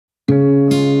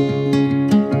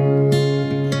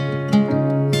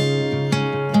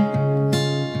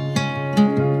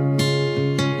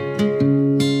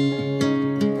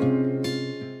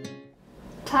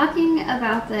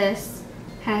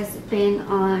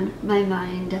on my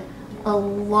mind a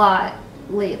lot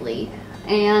lately,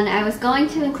 and I was going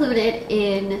to include it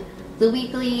in the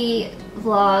weekly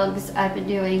vlogs I've been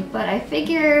doing, but I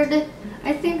figured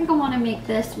I think I want to make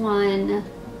this one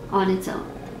on its own.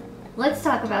 Let's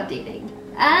talk about dating.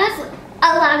 As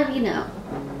a lot of you know,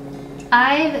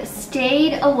 I've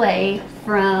stayed away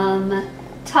from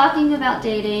talking about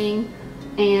dating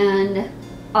and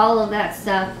all of that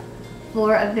stuff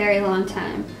for a very long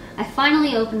time. I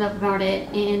finally opened up about it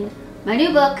in my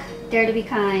new book, Dare to Be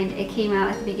Kind. It came out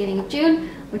at the beginning of June,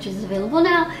 which is available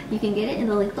now. You can get it in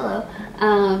the link below.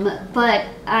 But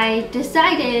I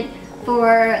decided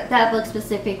for that book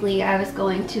specifically, I was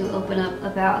going to open up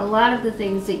about a lot of the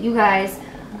things that you guys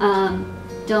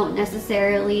don't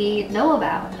necessarily know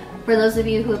about, for those of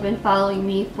you who have been following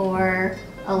me for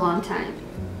a long time.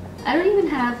 I don't even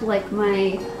have like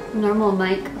my normal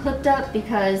mic hooked up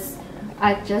because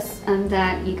I'm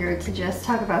that eager to just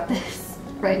talk about this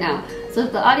right now. So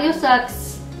if the audio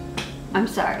sucks, I'm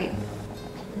sorry.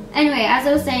 Anyway, as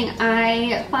I was saying,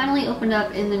 I finally opened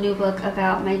up in the new book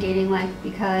about my dating life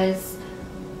because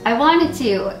I wanted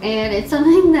to, and it's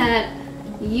something that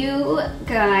you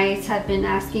guys have been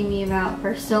asking me about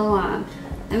for so long.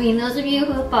 I mean, those of you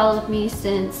who have followed me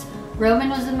since Roman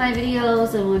was in my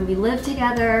videos and when we lived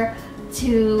together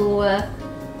to,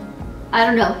 I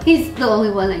don't know, he's the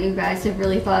only one that you guys have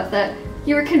really thought that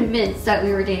you were convinced that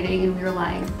we were dating and we were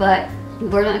lying, but we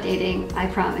were not dating, I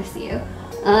promise you.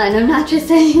 And I'm not just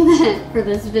saying that for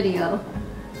this video.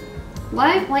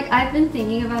 Why? Like, I've been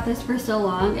thinking about this for so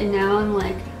long and now I'm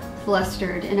like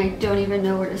flustered and I don't even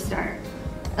know where to start.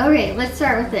 Okay, let's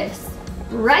start with this.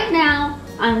 Right now,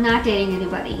 I'm not dating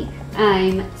anybody.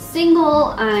 I'm single,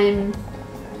 I'm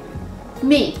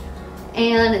me.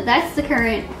 And that's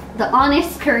the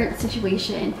honest current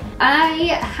situation.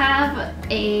 I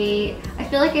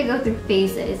feel like I go through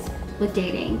phases with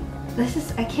dating.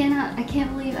 I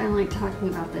can't believe I'm like talking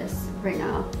about this right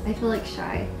now. I feel like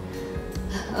shy.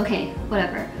 Okay,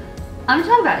 whatever. I'm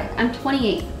talking about it. I'm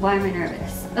 28. Why am I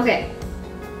nervous? Okay.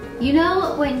 You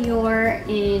know when you're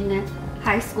in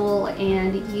high school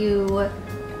and you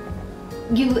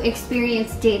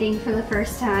experience dating for the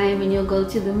first time and you'll go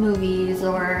to the movies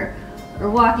or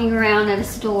walking around at a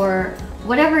store,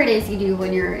 whatever it is you do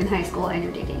when you're in high school and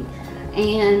you're dating.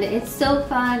 And it's so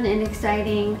fun and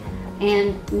exciting,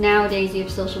 and nowadays you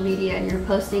have social media and you're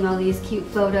posting all these cute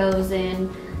photos, and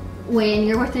when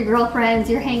you're with your girlfriends,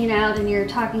 you're hanging out and you're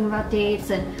talking about dates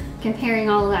and comparing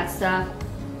all of that stuff.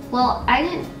 Well, I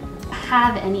didn't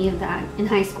have any of that in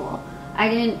high school. I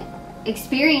didn't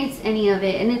experience any of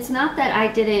it, and it's not that I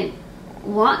didn't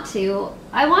want to.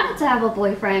 I wanted to have a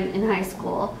boyfriend in high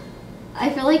school. I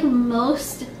feel like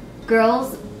most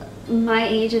girls my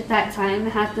age at that time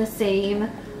had the same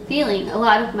feeling. A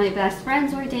lot of my best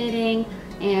friends were dating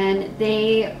and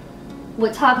they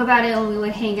would talk about it when we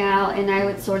would hang out, and I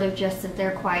would sort of just sit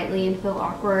there quietly and feel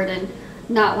awkward and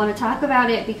not want to talk about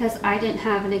it because I didn't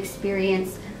have an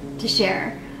experience to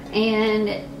share.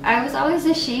 And I was always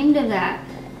ashamed of that.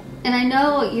 And I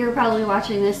know you're probably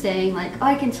watching this saying like, oh,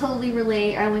 I can totally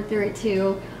relate, I went through it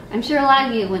too. I'm sure a lot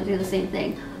of you went through the same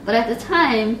thing. But at the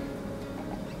time,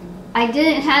 I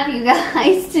didn't have you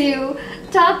guys to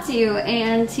talk to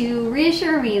and to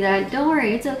reassure me that don't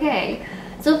worry, it's okay.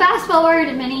 So fast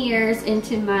forward many years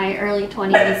into my early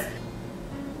 20s,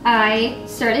 I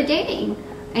started dating,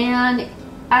 and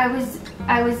I was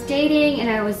dating and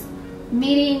I was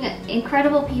meeting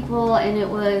incredible people, and it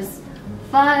was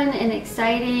fun and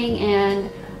exciting, and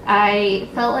I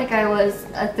felt like I was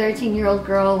a 13-year-old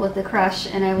girl with a crush,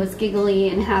 and I was giggly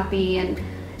and happy, and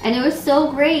it was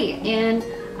so great. And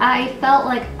I felt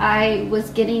like I was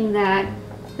getting that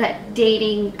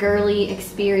dating girly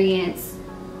experience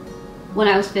when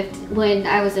I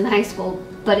was in high school,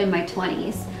 but in my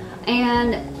 20s.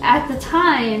 And at the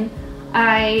time,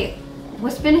 I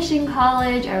was finishing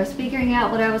college, I was figuring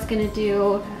out what I was gonna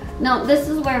do. Now, this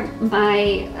is where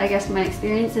I guess my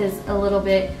experience is a little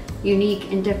bit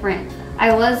unique and different.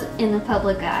 I was in the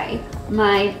public eye.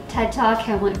 My TED Talk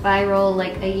had went viral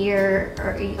like a year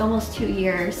or almost 2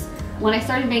 years when I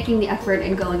started making the effort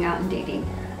and going out and dating.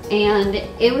 And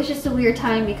it was just a weird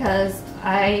time because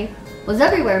I was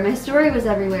everywhere. My story was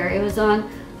everywhere. It was on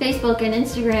Facebook and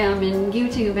Instagram and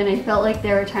YouTube, and I felt like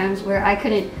there were times where I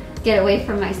couldn't get away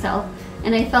from myself.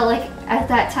 And I felt like at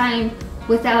that time,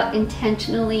 without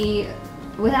intentionally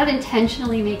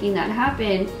making that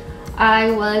happen,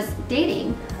 I was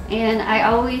dating. And I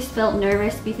always felt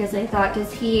nervous because I thought,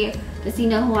 does he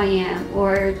know who I am?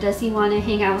 Or does he want to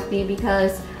hang out with me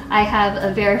because I have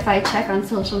a verified check on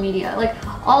social media? Like,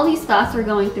 all these thoughts were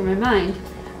going through my mind.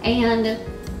 And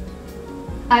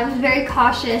I was very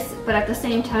cautious, but at the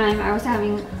same time I was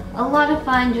having a lot of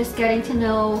fun just getting to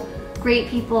know great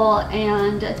people,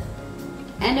 and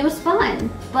it was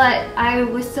fun. But I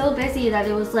was so busy that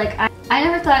it was like I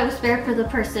never thought it was fair for the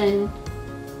person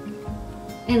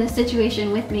in the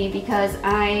situation with me, because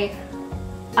I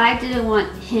didn't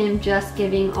want him just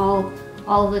giving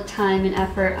all the time and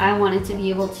effort. I wanted to be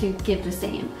able to give the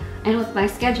same. And with my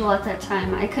schedule at that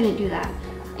time, I couldn't do that.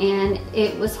 And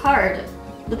it was hard.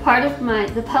 The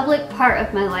public part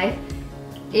of my life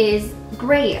is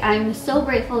great. I'm so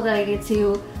grateful that I get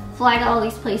to fly to all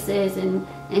these places and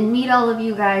meet all of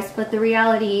you guys, but the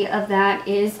reality of that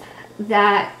is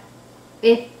that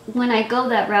when I go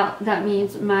that route, that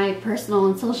means my personal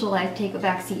and social life take a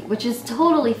backseat, which is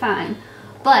totally fine,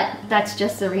 but that's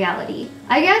just the reality.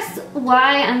 I guess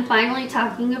why I'm finally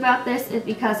talking about this is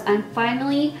because I'm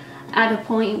finally at a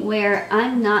point where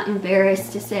I'm not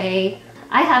embarrassed to say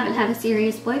I haven't had a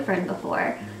serious boyfriend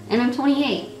before, and I'm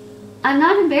 28. I'm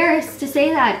not embarrassed to say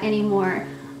that anymore.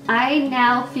 I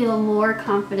now feel more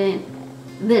confident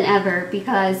than ever,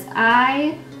 because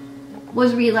I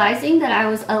was realizing that I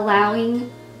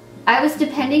was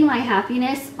depending my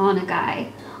happiness on a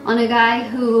guy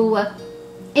who,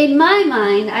 in my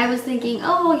mind, I was thinking,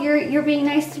 oh, you're being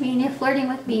nice to me and you're flirting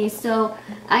with me, so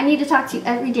I need to talk to you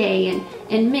every day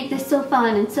and make this so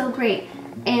fun and so great.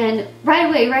 And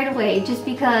right away, just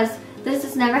because this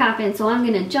has never happened, so I'm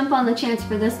gonna jump on the chance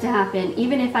for this to happen,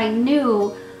 even if I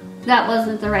knew that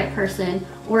wasn't the right person,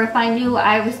 or if I knew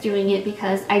I was doing it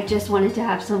because I just wanted to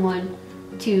have someone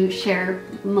to share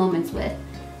moments with.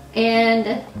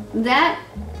 And that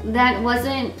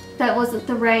wasn't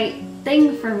the right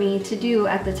thing for me to do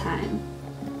at the time.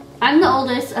 I'm the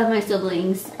oldest of my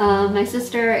siblings. My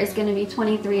sister is gonna be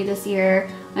 23 this year.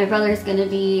 My brother's gonna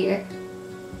be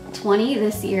 20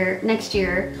 next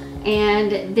year,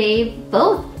 and they've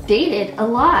both dated a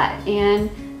lot, and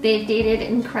they've dated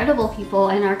incredible people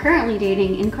and are currently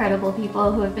dating incredible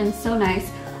people who have been so nice.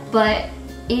 But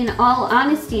in all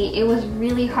honesty, it was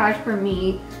really hard for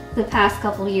me the past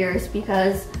couple years,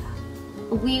 because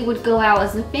we would go out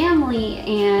as a family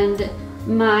and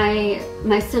my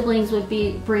siblings would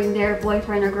bring their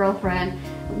boyfriend or girlfriend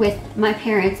with my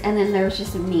parents, and then there was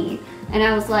just me. And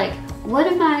I was like, what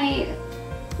am I,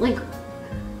 like,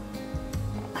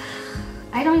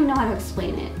 I don't even know how to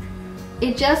explain it.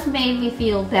 It just made me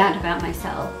feel bad about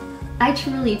myself. I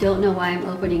truly don't know why I'm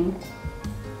opening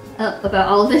up about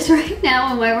all this right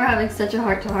now and why we're having such a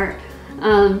heart-to-heart.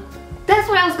 That's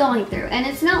what I was going through, and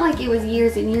it's not like it was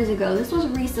years and years ago. This was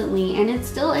recently, and it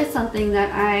still is something that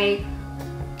I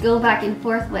go back and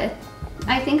forth with.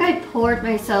 I think I poured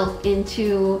myself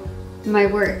into my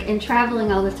work and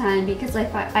traveling all the time, because I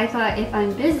thought if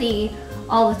I'm busy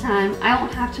all the time, I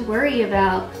won't have to worry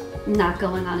about not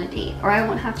going on a date, or I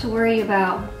won't have to worry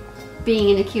about being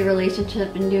in a cute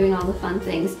relationship and doing all the fun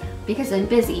things, because I'm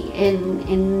busy,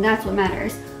 and that's what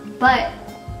matters. But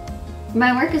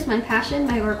my work is my passion.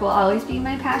 My work will always be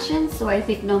my passion, so I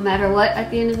think no matter what, at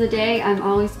the end of the day, I'm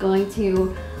always going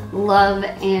to love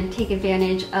and take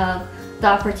advantage of the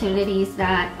opportunities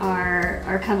that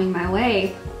are coming my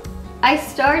way. I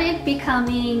started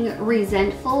becoming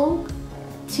resentful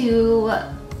to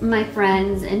my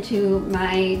friends and to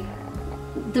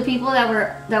the people that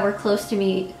were close to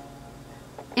me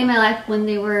in my life when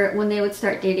they would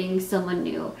start dating someone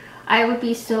new. I would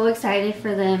be so excited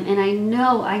for them, and I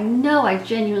know I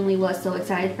genuinely was so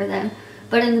excited for them,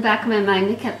 but in the back of my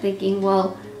mind I kept thinking,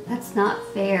 well, that's not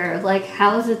fair. Like,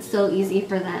 how is it so easy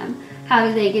for them? How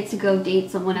do they get to go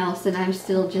date someone else and I'm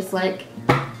still just like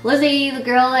Lizzie, the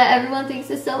girl that everyone thinks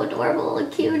is so adorable and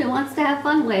cute and wants to have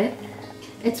fun with?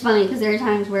 It's funny because there are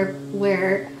times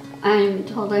where I'm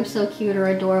told I'm so cute or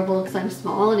adorable because I'm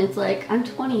small, and it's like, I'm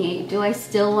 28. Do I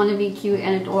still want to be cute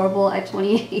and adorable at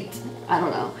 28? I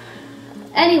don't know.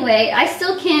 Anyway, I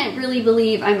still can't really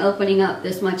believe I'm opening up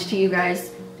this much to you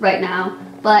guys right now,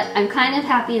 but I'm kind of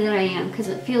happy that I am, because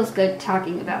it feels good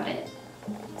talking about it.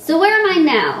 So where am I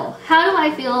now? How do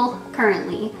I feel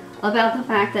currently about the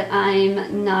fact that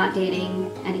I'm not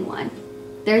dating anyone?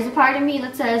 There's a part of me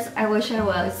that says I wish I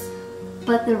was,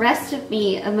 but the rest of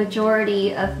me, a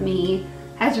majority of me,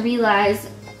 has realized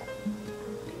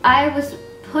I was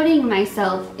putting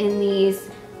myself in these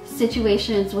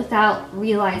situations without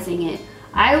realizing it.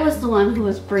 I was the one who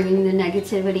was bringing the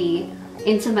negativity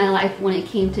into my life when it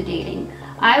came to dating.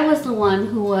 I was the one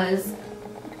who was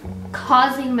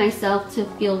causing myself to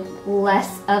feel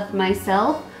less of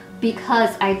myself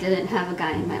because I didn't have a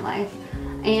guy in my life.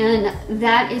 And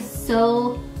that is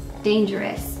so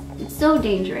dangerous. It's so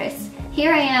dangerous.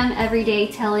 Here I am every day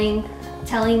telling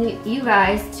you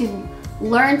guys to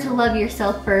learn to love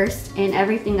yourself first and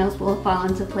everything else will fall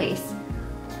into place.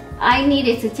 I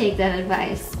needed to take that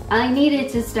advice. I needed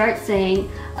to start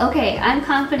saying, okay, I'm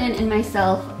confident in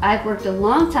myself. I've worked a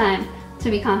long time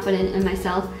to be confident in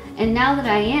myself, and now that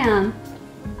I am,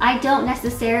 I don't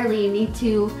necessarily need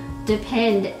to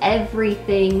depend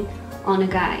everything on a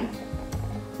guy.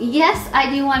 Yes,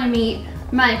 I do want to meet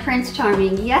my Prince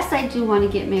Charming. Yes, I do want to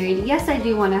get married. Yes, I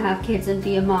do want to have kids and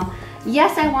be a mom.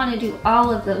 Yes, I want to do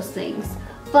all of those things.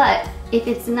 But if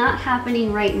it's not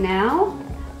happening right now,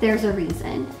 there's a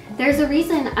reason. There's a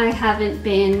reason I haven't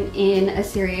been in a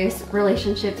serious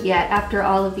relationship yet after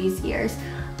all of these years.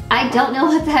 I don't know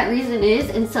what that reason is,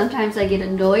 and sometimes I get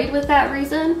annoyed with that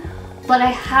reason, but I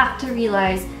have to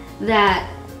realize that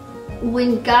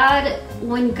when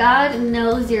God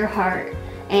knows your heart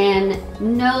and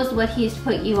knows what He's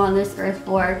put you on this earth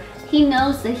for, He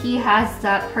knows that He has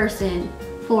that person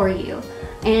for you.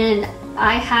 And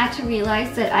I had to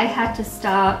realize that I had to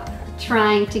stop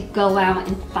trying to go out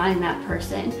and find that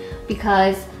person,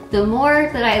 because the more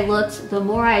that I looked, the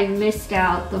more I missed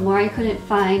out, the more I couldn't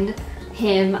find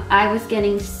him. I was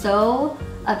getting so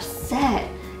upset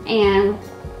and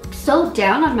so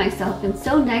down on myself and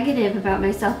so negative about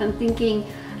myself and thinking,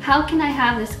 how can I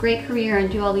have this great career and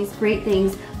do all these great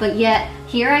things, but yet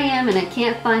here I am and I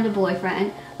can't find a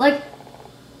boyfriend? Like,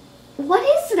 what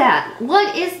is that?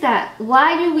 What is that?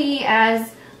 Why do we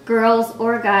as girls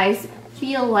or guys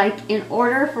feel like in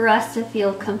order for us to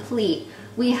feel complete,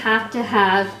 we have to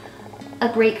have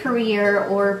a great career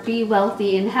or be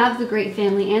wealthy and have the great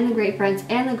family and the great friends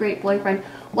and the great boyfriend?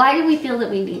 Why do we feel that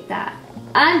we need that?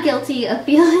 I'm guilty of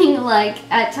feeling like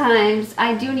at times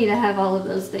I do need to have all of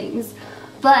those things.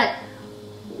 But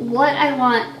what I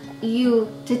want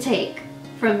you to take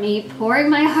from me pouring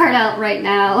my heart out right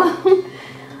now,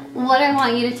 what I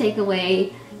want you to take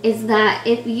away is that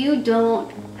if you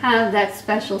don't have that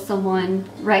special someone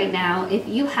right now, if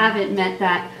you haven't met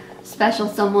that special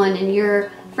someone and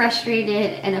you're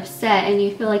frustrated and upset and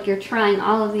you feel like you're trying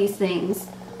all of these things,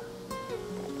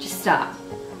 just stop.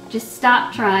 Just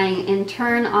stop trying and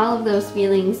turn all of those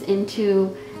feelings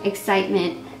into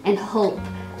excitement and hope,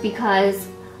 because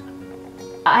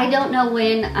I don't know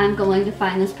when I'm going to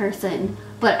find this person,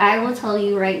 but I will tell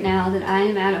you right now that I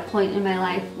am at a point in my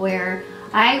life where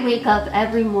I wake up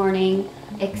every morning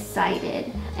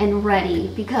excited and ready,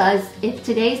 because if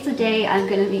today's the day I'm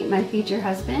going to meet my future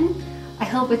husband, I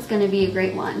hope it's going to be a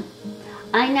great one.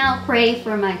 I now pray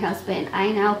for my husband.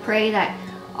 I now pray that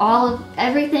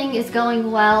everything is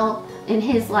going well in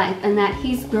his life and that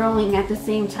he's growing at the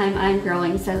same time I'm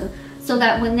growing, so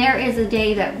that when there is a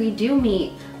day that we do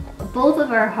meet, both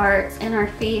of our hearts and our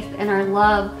faith and our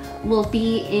love will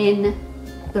be in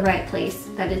the right place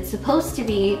that it's supposed to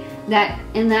be,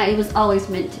 and that it was always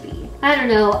meant to be. I don't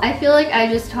know, I feel like I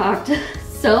just talked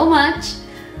so much,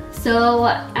 so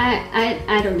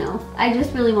I don't know. I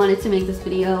just really wanted to make this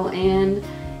video, and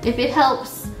if it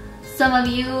helps some of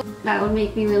you, that would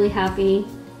make me really happy.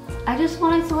 I just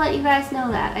wanted to let you guys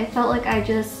know that. I felt like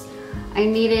I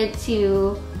needed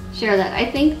to share that. I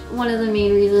think one of the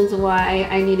main reasons why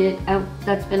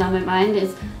that's been on my mind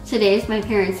is today is my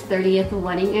parents' 30th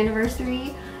wedding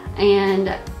anniversary,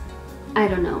 and I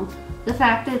don't know. The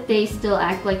fact that they still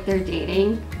act like they're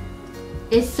dating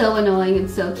is so annoying and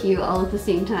so cute all at the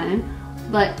same time.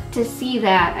 But to see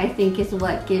that, I think, is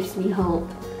what gives me hope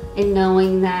in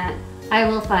knowing that I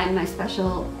will find my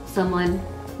special someone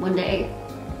one day.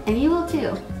 And you will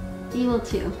too. You will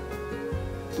too.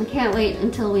 I can't wait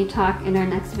until we talk in our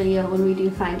next video when we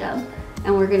do find them.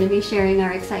 And we're going to be sharing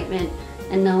our excitement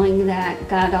and knowing that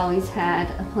God always had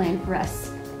a plan for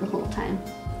us the whole time.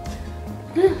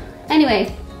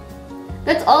 Anyway,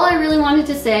 that's all I really wanted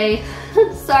to say.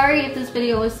 Sorry if this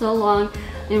video was so long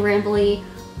and rambly,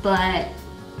 but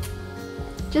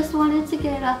just wanted to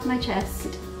get it off my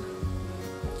chest.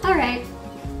 Alright.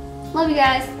 Love you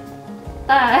guys.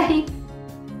 Bye.